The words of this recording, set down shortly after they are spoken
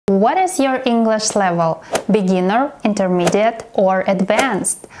What is your English level? Beginner, intermediate, or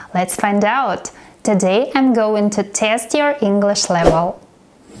advanced? Let's find out. Today I'm going to test your English level.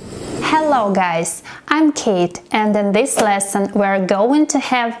 Hello guys, I'm Kate, and in this lesson we're going to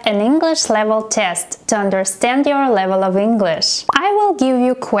have an English level test to understand your level of English. I will give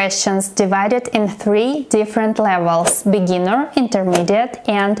you questions divided in 3 different levels: beginner, intermediate,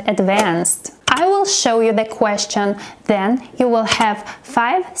 and advanced. I will show you the question, then you will have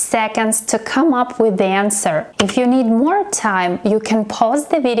 5 seconds to come up with the answer. If you need more time, you can pause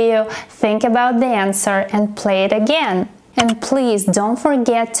the video, think about the answer, and play it again. And please don't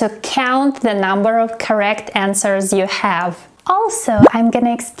forget to count the number of correct answers you have. Also, I'm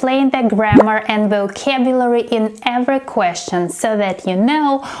gonna explain the grammar and vocabulary in every question so that you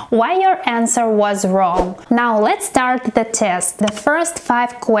know why your answer was wrong. Now let's start the test. The first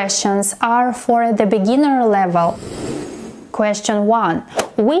 5 questions are for the beginner level. Question 1.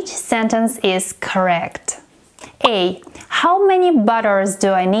 Which sentence is correct? A. How many butters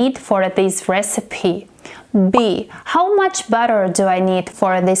do I need for this recipe? B. How much butter do I need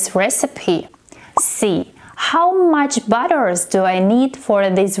for this recipe? C. How much butters do I need for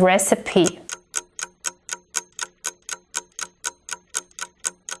this recipe?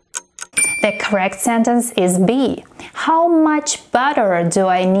 The correct sentence is B. How much butter do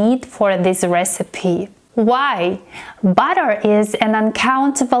I need for this recipe? Why? Butter is an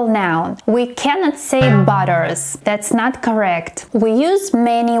uncountable noun. We cannot say butters. That's not correct. We use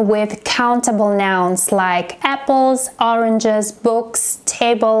many with countable nouns like apples, oranges, books,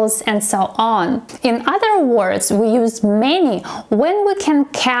 tables, and so on. In other words, we use many when we can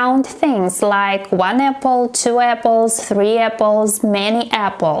count things like 1 apple, 2 apples, 3 apples, many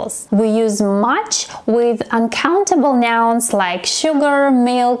apples. We use much with uncountable nouns like sugar,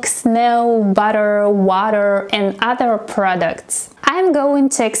 milk, snow, butter, water, and other products. I'm going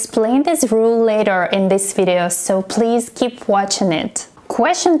to explain this rule later in this video, so please keep watching it.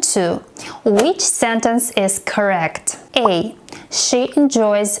 Question 2. Which sentence is correct? A. She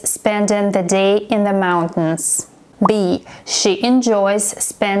enjoys spending the day in the mountains. B. She enjoys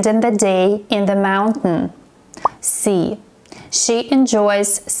spending the day in the mountain. C. She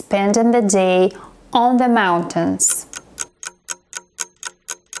enjoys spending the day on the mountains.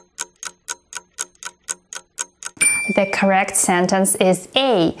 The correct sentence is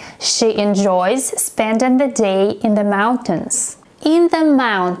A. She enjoys spending the day in the mountains. In the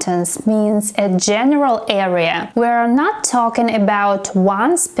mountains means a general area. We're not talking about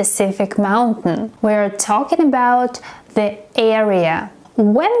one specific mountain. We're talking about the area.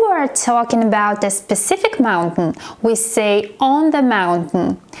 When we're talking about a specific mountain, we say on the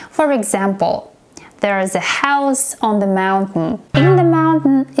mountain. For example, there is a house on the mountain. In the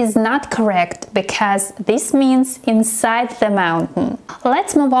mountain is not correct because this means inside the mountain.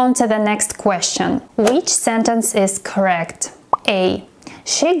 Let's move on to the next question. Which sentence is correct? A.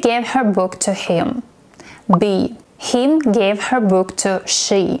 She gave her book to him. B. Him gave her book to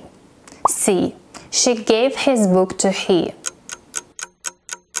she. C. She gave his book to he.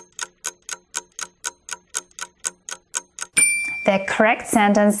 The correct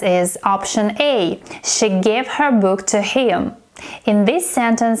sentence is option A. She gave her book to him. In this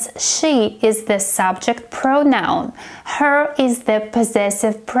sentence, she is the subject pronoun, her is the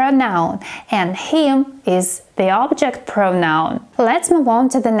possessive pronoun, and him is the object pronoun. Let's move on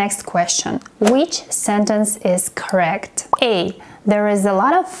to the next question. Which sentence is correct? A. There is a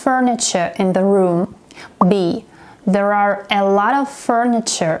lot of furniture in the room. B. There are a lot of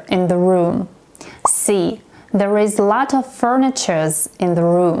furniture in the room. C. There is a lot of furniture in the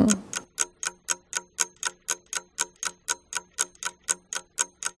room.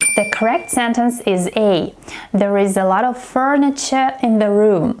 The correct sentence is A. There is a lot of furniture in the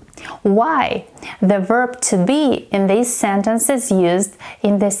room. Why? The verb to be in this sentence is used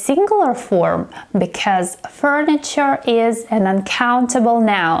in the singular form because furniture is an uncountable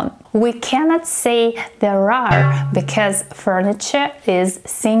noun. We cannot say there are because furniture is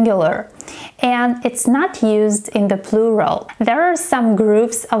singular. And it's not used in the plural. There are some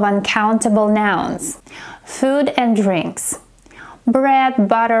groups of uncountable nouns. Food and drinks. Bread,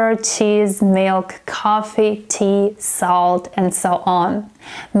 butter, cheese, milk, coffee, tea, salt, and so on.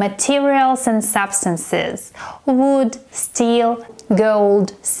 Materials and substances. Wood, steel,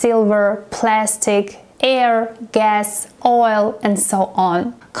 gold, silver, plastic, air, gas, oil, and so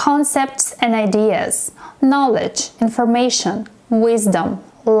on. Concepts and ideas. Knowledge, information, wisdom,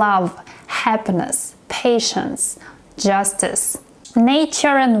 love, happiness, patience, justice.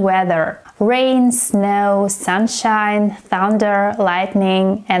 nature and weather, rain, snow, sunshine, thunder,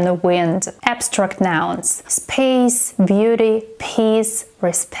 lightning, and wind. Abstract nouns, space, beauty, peace,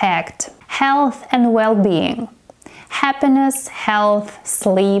 respect, health and well-being, happiness, health,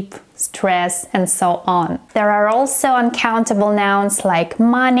 sleep, stress, and so on. There are also uncountable nouns like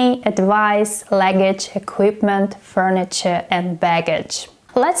money, advice, luggage, equipment, furniture, and baggage.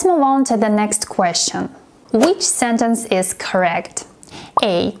 Let's move on to the next question. Which sentence is correct?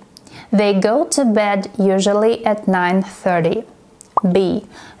 A. They go to bed usually at 9:30. B.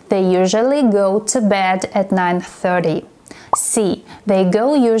 They usually go to bed at 9:30. C. They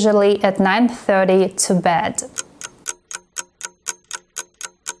go usually at 9:30 to bed.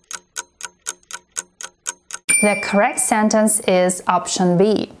 The correct sentence is option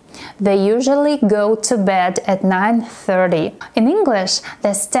B. They usually go to bed at 9:30. In English,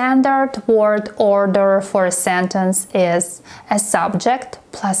 the standard word order for a sentence is a subject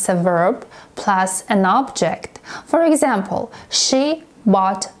plus a verb plus an object. For example, she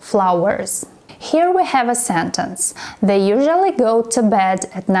bought flowers. Here we have a sentence. They usually go to bed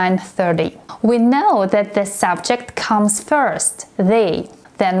at 9:30. We know that the subject comes first, they.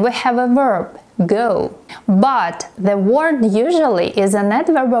 Then we have a verb, go. But the word usually is an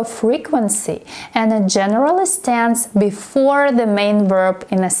adverb of frequency and it generally stands before the main verb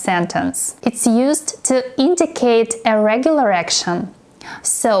in a sentence. It's used to indicate a regular action.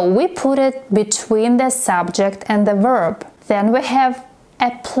 So we put it between the subject and the verb. Then we have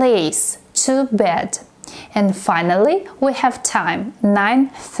a place, to bed. And finally, we have time,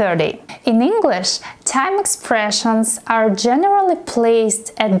 9:30. In English, time expressions are generally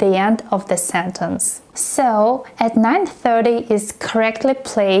placed at the end of the sentence. So, at 9:30 is correctly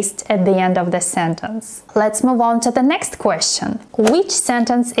placed at the end of the sentence. Let's move on to the next question. Which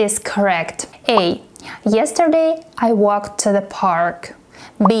sentence is correct? A. Yesterday I walked to the park.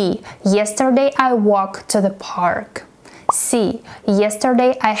 B. Yesterday I walked to the park. C.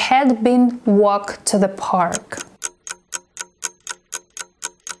 Yesterday I had been walked to the park.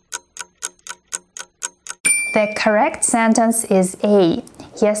 The correct sentence is A.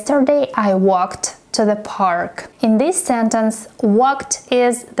 Yesterday I walked to the park. In this sentence, walked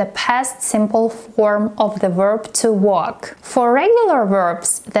is the past simple form of the verb to walk. For regular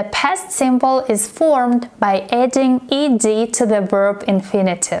verbs, the past simple is formed by adding ed to the verb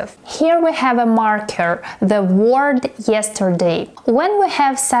infinitive. Here we have a marker, the word yesterday. When we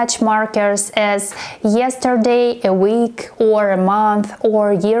have such markers as yesterday, a week, or a month,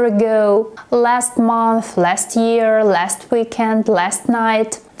 or a year ago, last month, last year, last weekend, last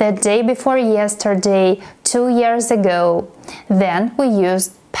night, the day before yesterday, 2 years ago, then we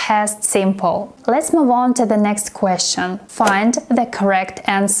use past simple. Let's move on to the next question. Find the correct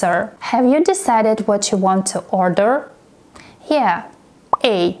answer. Have you decided what you want to order? Yeah.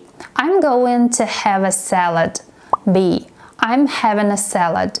 A. I'm going to have a salad. B. I'm having a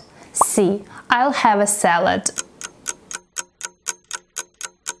salad. C. I'll have a salad.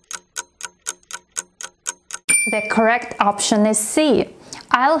 The correct option is C.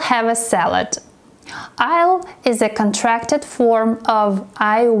 I'll have a salad. I'll is a contracted form of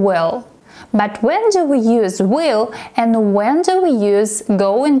I will. But when do we use will and when do we use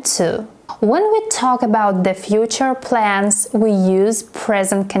going to? When we talk about the future plans, we use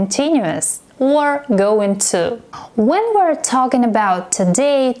present continuous or going to. When we're talking about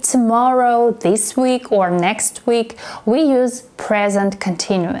today, tomorrow, this week or next week, we use present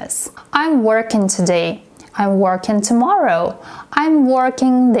continuous. I'm working today. I'm working tomorrow. I'm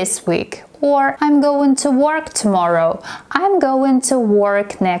working this week. Or I'm going to work tomorrow. I'm going to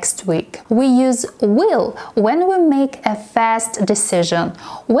work next week. We use will when we make a fast decision.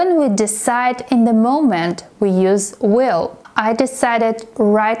 When we decide in the moment, we use will. I decided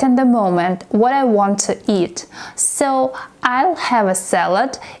right in the moment what I want to eat. So I'll have a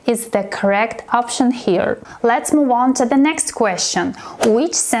salad is the correct option here. Let's move on to the next question.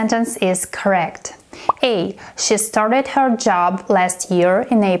 Which sentence is correct? A. She started her job last year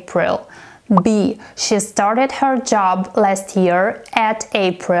in April. B. She started her job last year at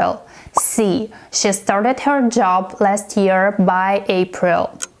April. C. She started her job last year by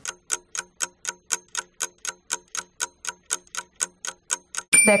April.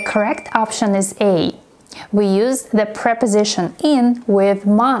 The correct option is A. We use the preposition in with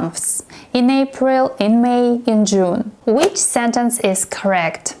months. In April, in May, in June. Which sentence is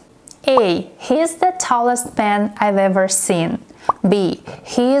correct? A. He is the tallest man I've ever seen. B.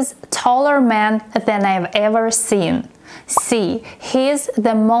 He is a taller man than I've ever seen. C. He is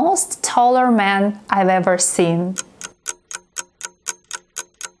the most taller man I've ever seen.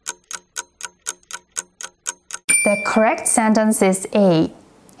 The correct sentence is A.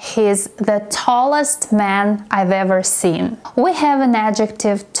 He's the tallest man I've ever seen. We have an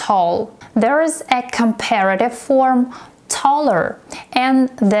adjective tall. There is a comparative form taller and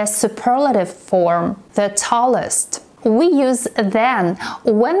the superlative form the tallest. We use than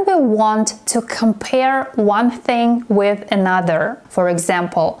when we want to compare one thing with another. For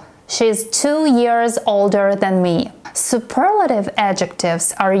example, she's 2 years older than me. Superlative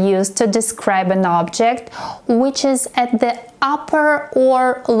adjectives are used to describe an object which is at the upper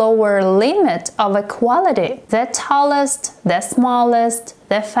or lower limit of equality. The tallest, the smallest,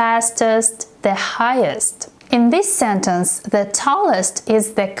 the fastest, the highest. In this sentence, the tallest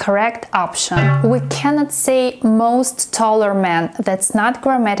is the correct option. We cannot say most taller man. That's not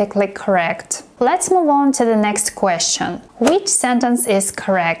grammatically correct. Let's move on to the next question. Which sentence is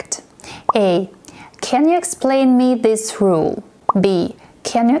correct? A. Can you explain me this rule? B.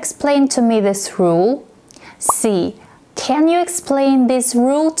 Can you explain to me this rule? C. Can you explain this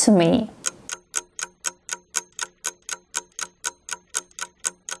rule to me?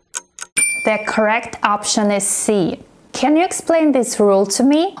 The correct option is C. Can you explain this rule to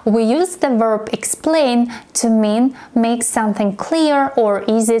me? We use the verb explain to mean make something clear or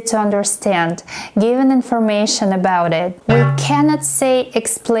easy to understand, giving information about it. We cannot say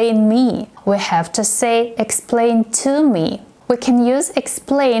explain me. We have to say explain to me. We can use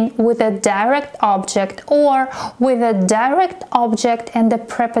explain with a direct object or with a direct object and the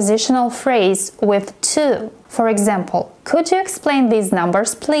prepositional phrase with to. For example, could you explain these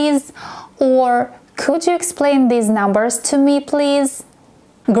numbers, please? Or could you explain these numbers to me, please?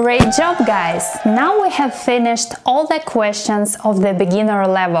 Great job, guys! Now we have finished all the questions of the beginner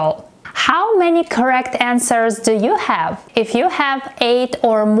level. How many correct answers do you have? If you have 8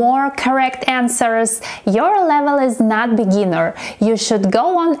 or more correct answers, your level is not beginner. You should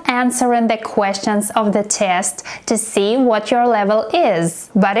go on answering the questions of the test to see what your level is.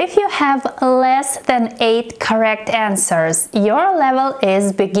 But if you have less than 8 correct answers, your level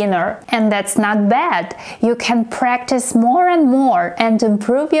is beginner. And that's not bad. You can practice more and more and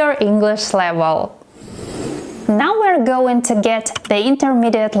improve your English level. Now we're going to get the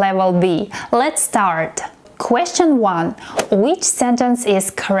intermediate level B. Let's start. Question 1. Which sentence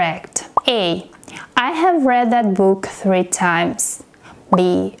is correct? A. I have read that book 3 times.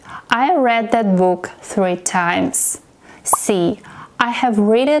 B. I read that book 3 times. C. I have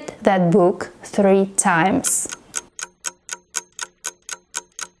read that book 3 times.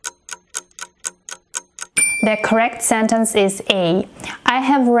 The correct sentence is A. I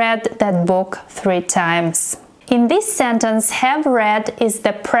have read that book 3 times. In this sentence, have read is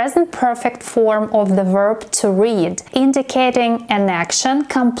the present perfect form of the verb to read, indicating an action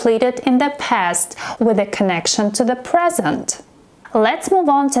completed in the past with a connection to the present. Let's move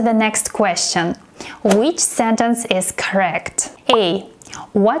on to the next question. Which sentence is correct? A.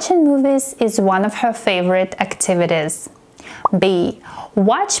 Watching movies is one of her favorite activities. B.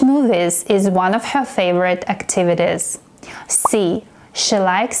 Watch movies is one of her favorite activities. C. She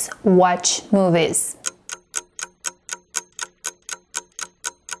likes watch movies.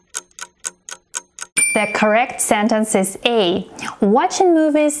 The correct sentence is A. Watching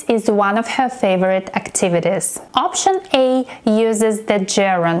movies is one of her favorite activities. Option A uses the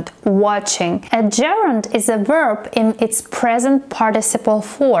gerund, watching. A gerund is a verb in its present participle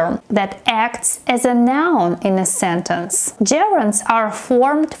form that acts as a noun in a sentence. Gerunds are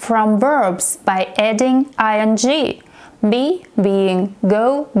formed from verbs by adding ing. Be, being,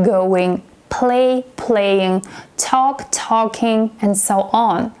 go, going, play, playing, talk, talking, and so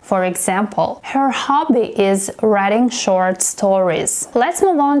on. For example, her hobby is writing short stories. Let's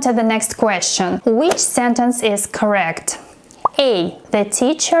move on to the next question. Which sentence is correct? A. The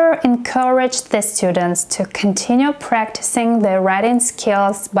teacher encouraged the students to continue practicing their writing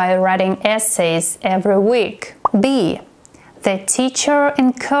skills by writing essays every week. B. The teacher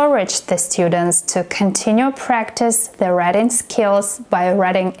encouraged the students to continue practice their writing skills by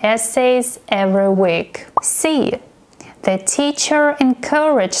writing essays every week. C. The teacher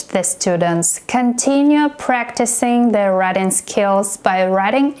encouraged the students continue practicing their writing skills by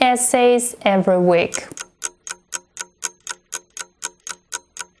writing essays every week.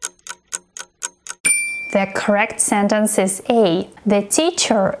 The correct sentence is A. The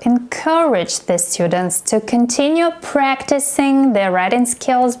teacher encouraged the students to continue practicing their writing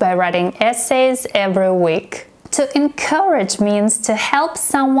skills by writing essays every week. To encourage means to help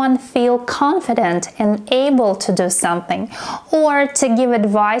someone feel confident and able to do something, or to give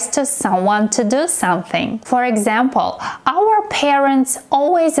advice to someone to do something. For example, our parents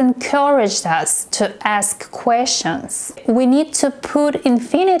always encouraged us to ask questions. We need to put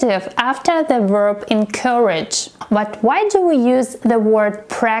infinitive after the verb encourage. But why do we use the word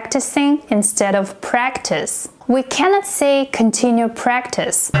practicing instead of practice? We cannot say continue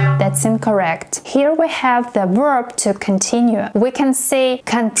practice. That's incorrect. Here we have the verb to continue. We can say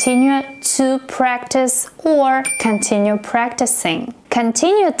continue to practice or continue practicing.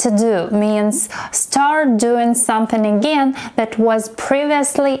 Continue to do means start doing something again that was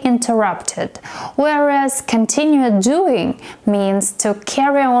previously interrupted, whereas continue doing means to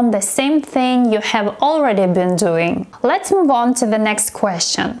carry on the same thing you have already been doing. Let's move on to the next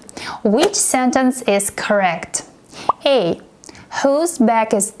question. Which sentence is correct? A. Whose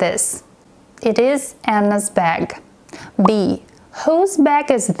bag is this? It is Anna's bag. B. Whose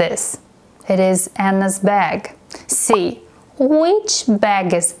bag is this? It is Anna's bag. C. Which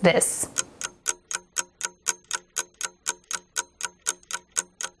bag is this?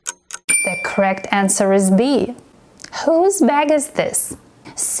 The correct answer is B. Whose bag is this?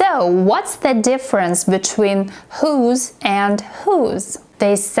 So, what's the difference between whose and whose?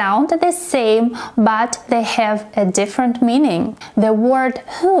 They sound the same, but they have a different meaning. The word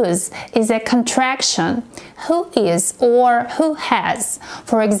whose is a contraction. Who is or who has.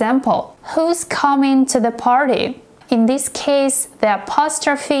 For example, who's coming to the party? In this case, the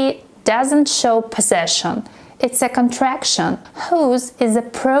apostrophe doesn't show possession. It's a contraction. Whose is a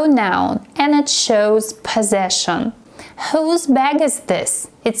pronoun and it shows possession. Whose bag is this?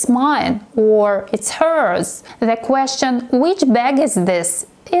 It's mine or it's hers. The question, which bag is this,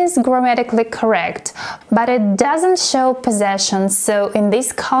 is grammatically correct, but it doesn't show possession, so in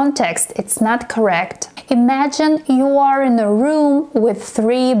this context it's not correct. Imagine you are in a room with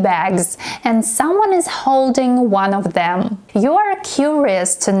 3 bags and someone is holding one of them. You are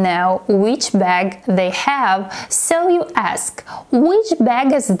curious to know which bag they have, so you ask, which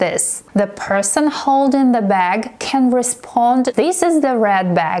bag is this? The person holding the bag can respond, this is the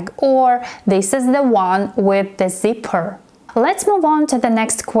red bag, or this is the one with the zipper. Let's move on to the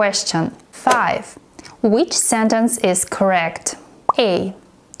next question. 5. Which sentence is correct? A.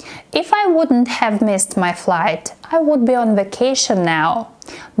 If I wouldn't have missed my flight, I would be on vacation now.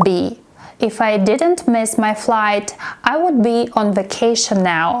 B. If I didn't miss my flight, I would be on vacation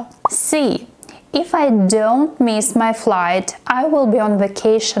now. C. If I don't miss my flight, I will be on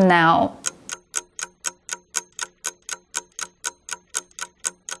vacation now.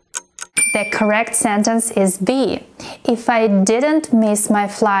 The correct sentence is B. If I didn't miss my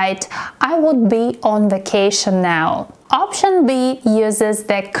flight, I would be on vacation now. Option B uses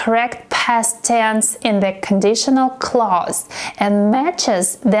the correct past tense in the conditional clause and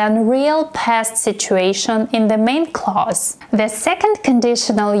matches the unreal past situation in the main clause. The second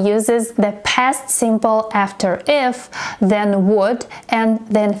conditional uses the past simple after if, then would, and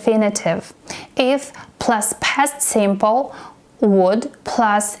the infinitive. If plus past simple, would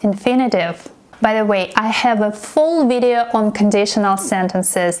plus infinitive. By the way, I have a full video on conditional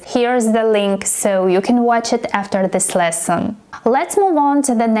sentences. Here's the link so you can watch it after this lesson. Let's move on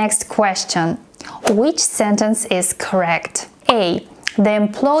to the next question. Which sentence is correct? A. The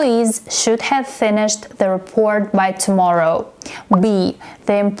employees should have finished the report by tomorrow. B.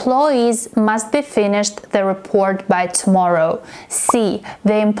 The employees must be finished the report by tomorrow. C.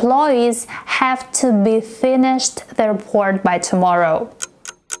 The employees have to be finished the report by tomorrow.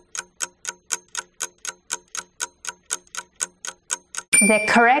 The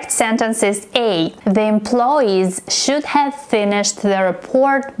correct sentence is A. The employees should have finished the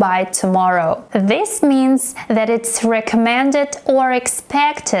report by tomorrow. This means that it's recommended or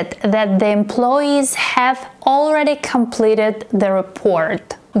expected that the employees have already completed the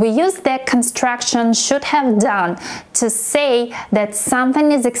report. We use the construction should have done to say that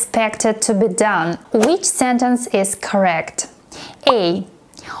something is expected to be done. Which sentence is correct? A.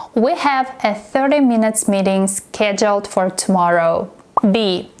 We have a 30-minute meeting scheduled for tomorrow.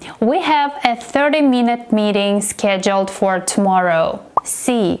 B. We have a 30-minute meeting scheduled for tomorrow.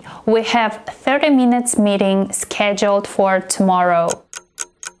 C. We have 30 minutes meeting scheduled for tomorrow.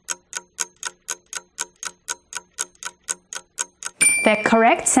 The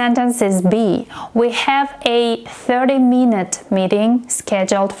correct sentence is B. We have a 30-minute meeting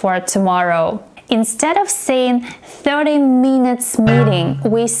scheduled for tomorrow. Instead of saying 30 minutes meeting,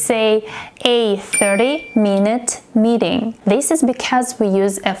 we say a 30-minute meeting. This is because we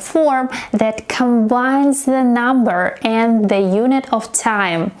use a form that combines the number and the unit of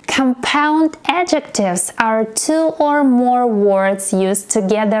time. Compound adjectives are two or more words used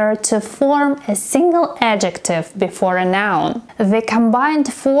together to form a single adjective before a noun. The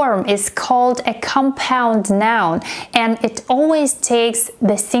combined form is called a compound noun, and it always takes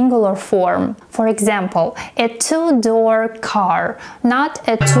the singular form. For example, a two-door car, not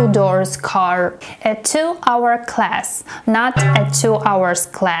a two-doors car. A 2-hour class, not a 2 hours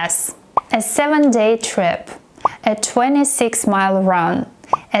class. A 7-day trip. A 26-mile run.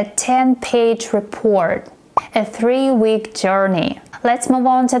 A 10-page report. A 3-week journey. Let's move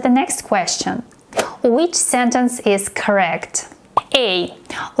on to the next question. Which sentence is correct? A.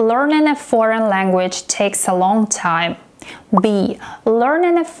 Learning a foreign language takes a long time. B.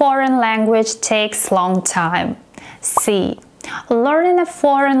 Learning a foreign language takes long time. C. Learning a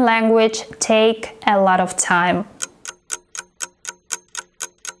foreign language takes a lot of time.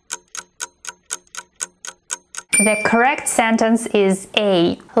 The correct sentence is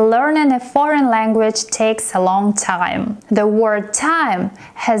A. Learning a foreign language takes a long time. The word time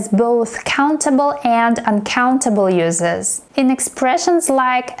has both countable and uncountable uses. In expressions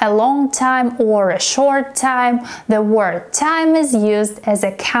like a long time or a short time, the word time is used as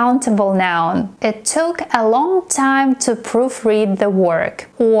a countable noun. It took a long time to proofread the work,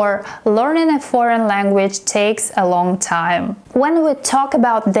 or learning a foreign language takes a long time. When we talk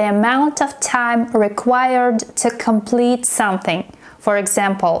about the amount of time required to complete something, for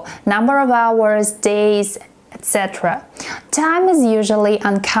example, number of hours, days, etc., time is usually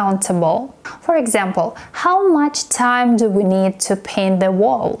uncountable. For example, how much time do we need to paint the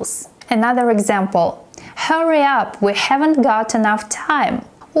walls? Another example, hurry up, we haven't got enough time.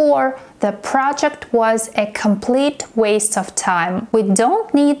 Or the project was a complete waste of time. We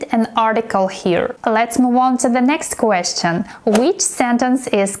don't need an article here. Let's move on to the next question. Which sentence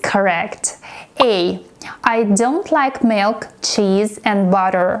is correct? A. I don't like milk, cheese and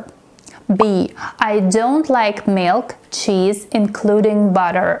butter. B. I don't like milk, cheese, including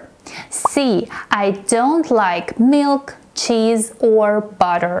butter. C. I don't like milk, cheese or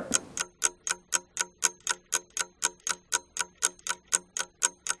butter.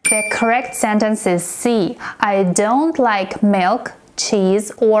 The correct sentence is C. I don't like milk, cheese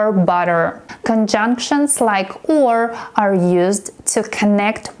or butter. Conjunctions like or are used to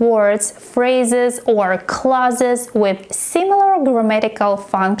connect words, phrases or clauses with similar grammatical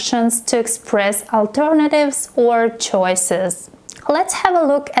functions to express alternatives or choices. Let's have a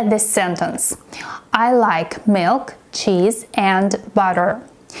look at this sentence. I like milk, cheese and butter.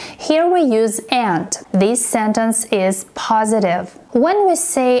 Here we use and. This sentence is positive. When we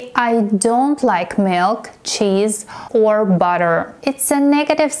say I don't like milk, cheese or butter, it's a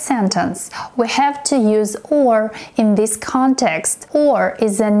negative sentence. We have to use or in this context. Or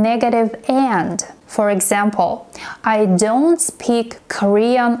is a negative and. For example, I don't speak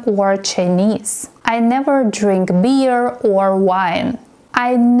Korean or Chinese. I never drink beer or wine.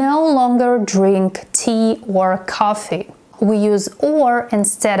 I no longer drink tea or coffee. We use or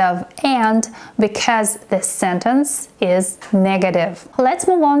instead of and because the sentence is negative. Let's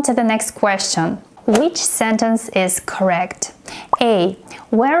move on to the next question. Which sentence is correct? A.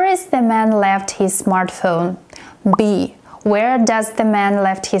 Where is the man left his smartphone? B. Where does the man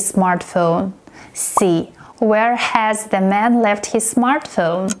left his smartphone? C. Where has the man left his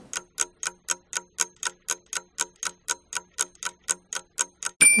smartphone?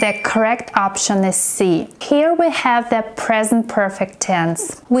 The correct option is C. Here we have the present perfect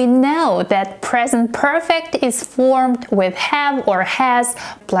tense. We know that present perfect is formed with have or has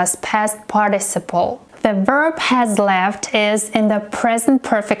plus past participle. The verb has left is in the present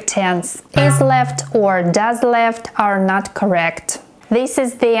perfect tense. Is left or does left are not correct. This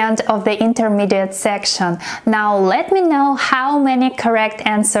is the end of the intermediate section. Now let me know how many correct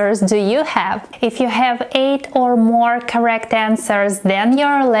answers do you have. If you have 8 or more correct answers, then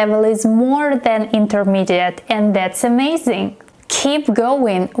your level is more than intermediate, and that's amazing. Keep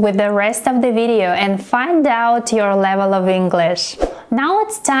going with the rest of the video and find out your level of English. Now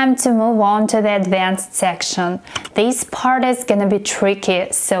it's time to move on to the advanced section. This part is gonna be tricky,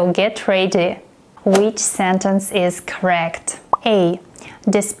 so get ready. Which sentence is correct? A.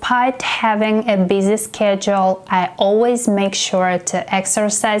 Despite having a busy schedule, I always make sure to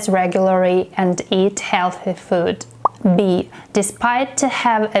exercise regularly and eat healthy food. B. Despite to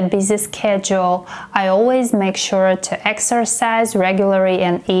have a busy schedule, I always make sure to exercise regularly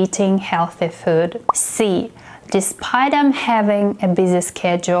and eating healthy food. C. Despite I'm having a busy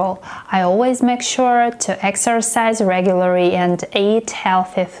schedule, I always make sure to exercise regularly and eat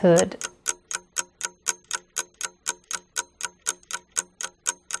healthy food.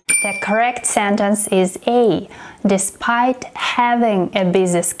 correct sentence is A. Despite having a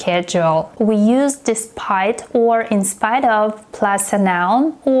busy schedule. We use despite or in spite of plus a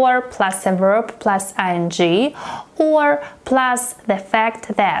noun or plus a verb plus ing or plus the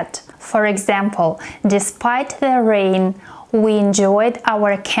fact that. For example, despite the rain, we enjoyed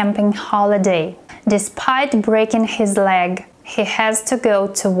our camping holiday. Despite breaking his leg, he has to go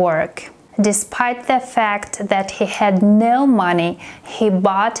to work. Despite the fact that he had no money, he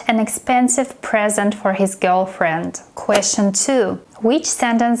bought an expensive present for his girlfriend. Question 2. Which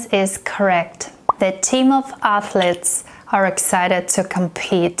sentence is correct? The team of athletes are excited to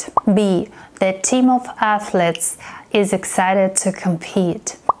compete. B. The team of athletes is excited to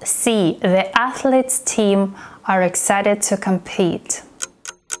compete. C. The athletes team are excited to compete.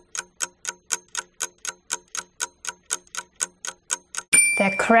 The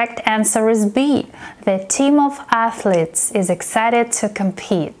correct answer is B. The team of athletes is excited to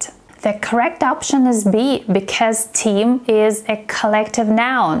compete. The correct option is B because team is a collective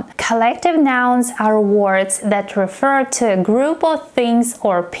noun. Collective nouns are words that refer to a group of things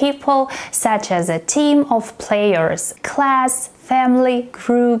or people, such as a team of players, class, family,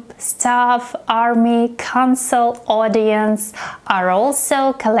 group, staff, army, council, audience are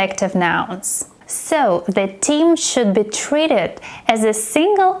also collective nouns. So, the team should be treated as a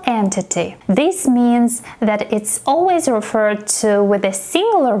single entity. This means that it's always referred to with a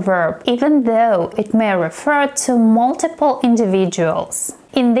singular verb, even though it may refer to multiple individuals.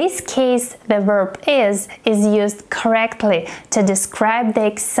 In this case, the verb is used correctly to describe the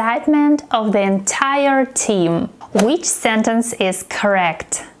excitement of the entire team. Which sentence is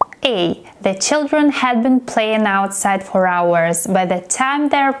correct? A. The children had been playing outside for hours by the time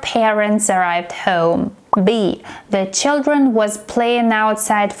their parents arrived home. B. The children was playing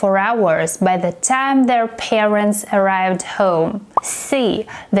outside for hours by the time their parents arrived home. C.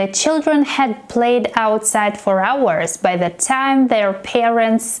 The children had played outside for hours by the time their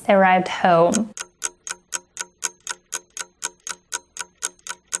parents arrived home.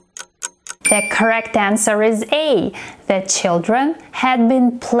 The correct answer is A. The children had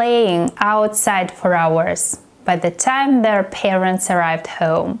been playing outside for hours by the time their parents arrived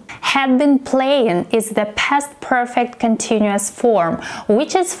home. Had been playing is the past perfect continuous form,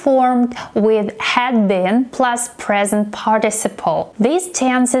 which is formed with had been plus present participle. This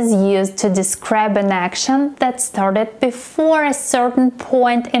tense is used to describe an action that started before a certain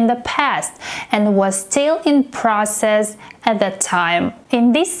point in the past and was still in process at the time.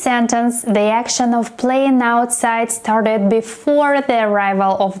 In this sentence, the action of playing outside started before the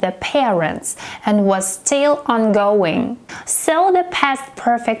arrival of the parents and was still ongoing. So the past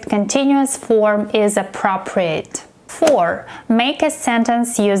perfect continuous form is appropriate. 4. Make a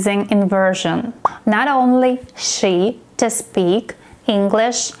sentence using inversion. Not only she to speak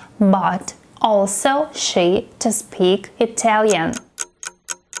English, but also she to speak Italian.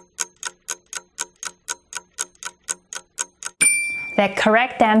 The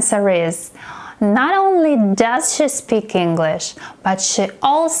correct answer is, not only does she speak English, but she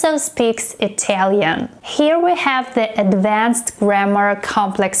also speaks Italian. Here we have the advanced grammar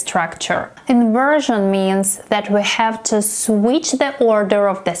complex structure. Inversion means that we have to switch the order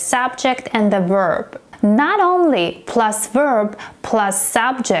of the subject and the verb. Not only plus verb plus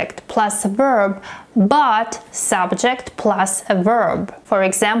subject plus verb, but subject plus a verb. For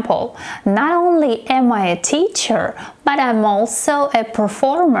example, not only am I a teacher, but I'm also a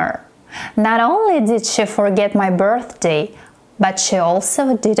performer. Not only did she forget my birthday, but she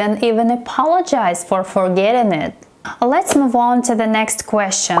also didn't even apologize for forgetting it. Let's move on to the next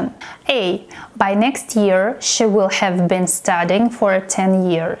question. A. By next year, she will have been studying for 10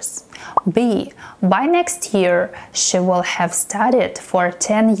 years. B. By next year, she will have studied for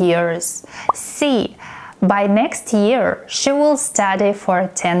 10 years. C. By next year, she will study for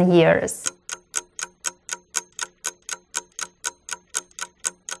 10 years.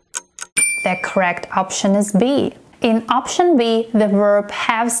 The correct option is B. In option B, the verb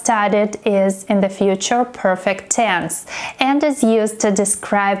have studied is in the future perfect tense and is used to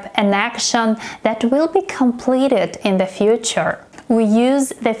describe an action that will be completed in the future. We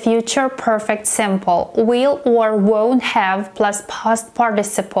use the future perfect simple, will or won't have plus past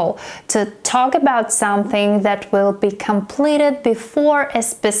participle to talk about something that will be completed before a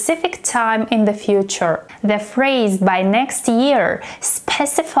specific time in the future. The phrase by next year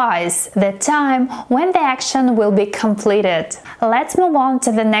specifies the time when the action will be completed. Let's move on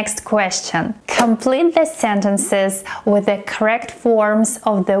to the next question. Complete the sentences with the correct forms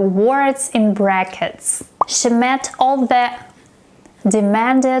of the words in brackets. She met all the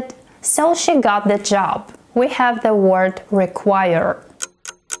demanded, so she got the job. We have the word require.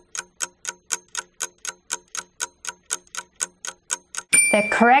 The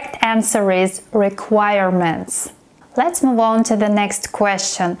correct answer is requirements. Let's move on to the next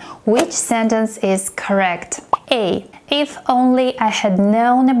question. Which sentence is correct? A. If only I had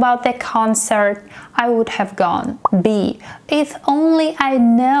known about the concert, I would have gone. B. If only I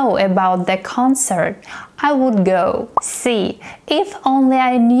know about the concert, I would go. C. If only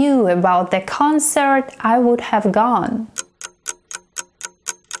I knew about the concert, I would have gone.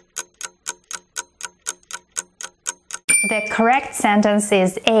 The correct sentence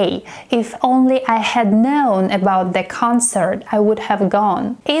is A. If only I had known about the concert, I would have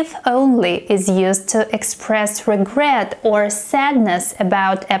gone. If only is used to express regret or sadness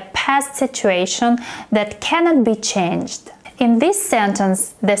about a past situation that cannot be changed. In this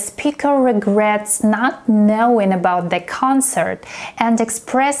sentence, the speaker regrets not knowing about the concert and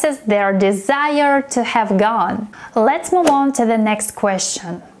expresses their desire to have gone. Let's move on to the next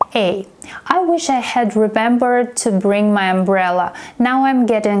question. A. I wish I had remembered to bring my umbrella. Now I'm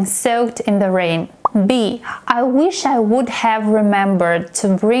getting soaked in the rain. B. I wish I would have remembered to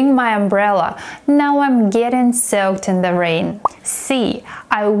bring my umbrella. Now I'm getting soaked in the rain. C.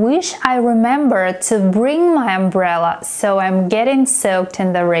 I wish I remembered to bring my umbrella, so I'm getting soaked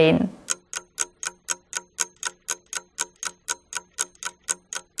in the rain.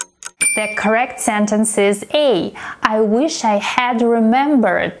 The correct sentence is A. I wish I had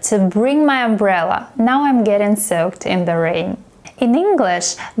remembered to bring my umbrella. Now I'm getting soaked in the rain. In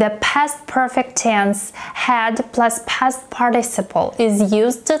English, the past perfect tense had plus past participle is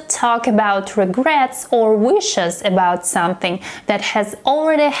used to talk about regrets or wishes about something that has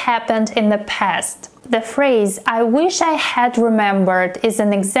already happened in the past. The phrase I wish I had remembered is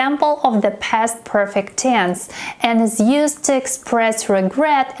an example of the past perfect tense and is used to express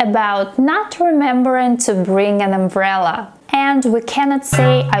regret about not remembering to bring an umbrella. And we cannot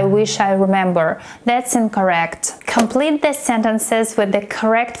say I wish I remember. That's incorrect. Complete the sentences with the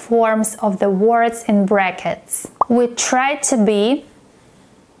correct forms of the words in brackets. We try to be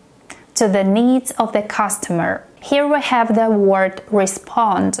to the needs of the customer. Here we have the word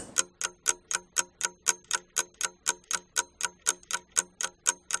respond.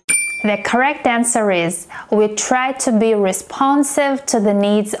 The correct answer is we try to be responsive to the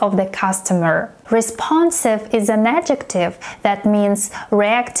needs of the customer. Responsive is an adjective that means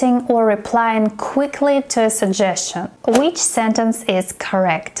reacting or replying quickly to a suggestion. Which sentence is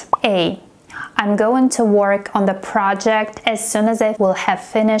correct? A. I'm going to work on the project as soon as I will have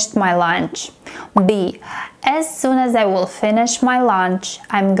finished my lunch. B. As soon as I will finish my lunch,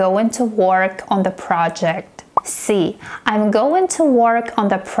 I'm going to work on the project. C. I'm going to work on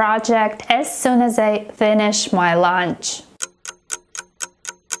the project as soon as I finish my lunch.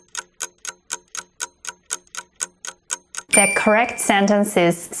 The correct sentence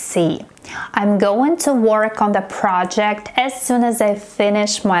is C. I'm going to work on the project as soon as I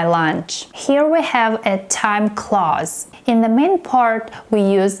finish my lunch. Here we have a time clause. In the main part, we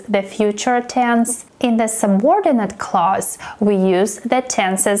use the future tense. In the subordinate clause, we use the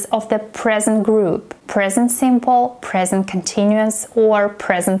tenses of the present group: present simple, present continuous, or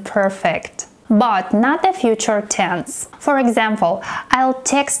present perfect. But not the future tense. For example, I'll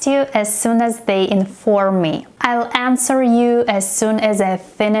text you as soon as they inform me. I'll answer you as soon as I've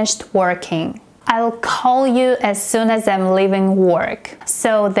finished working. I'll call you as soon as I'm leaving work.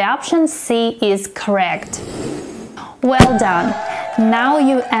 So the option C is correct. Well done! Now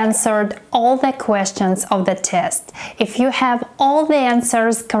you answered all the questions of the test. If you have all the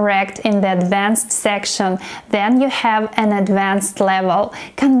answers correct in the advanced section, then you have an advanced level.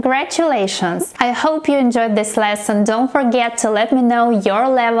 Congratulations! I hope you enjoyed this lesson. Don't forget to let me know your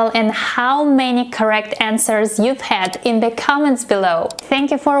level and how many correct answers you've had in the comments below. Thank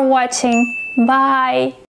you for watching. Bye!